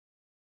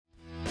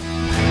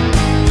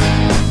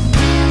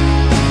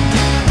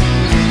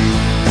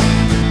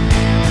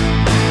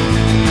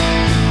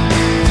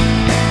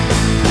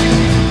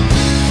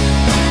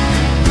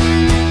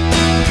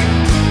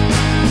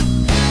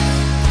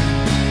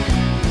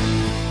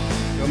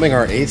filming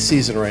our 8th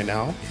season right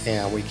now,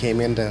 and we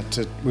came in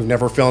we've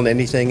never filmed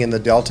anything in the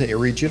Delta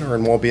region or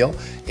in Mobile,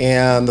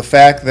 and the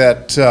fact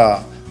that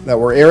that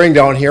we're airing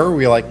down here,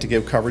 we like to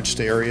give coverage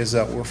to areas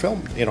that we're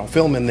filmed,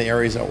 film in the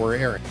areas that we're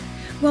airing.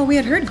 Well, we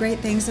had heard great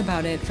things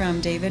about it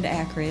from David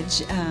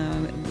Ackridge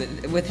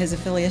with his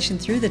affiliation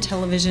through the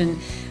television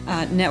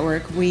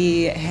network.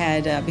 We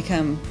had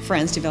become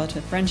friends, developed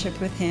a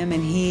friendship with him,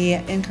 and he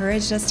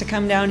encouraged us to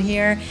come down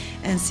here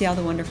and see all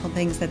the wonderful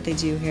things that they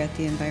do here at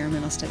the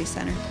Environmental Study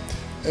Center.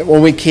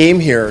 When we came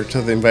here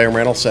to the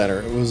Environmental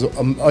Center, it was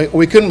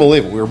we couldn't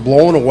believe it. We were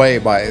blown away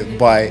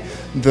by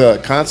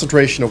the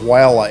concentration of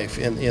wildlife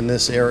in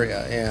this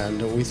area,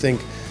 and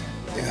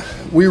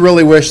we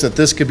really wish that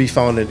this could be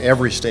found in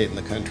every state in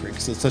the country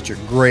because it's such a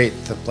great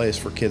place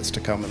for kids to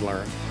come and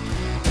learn.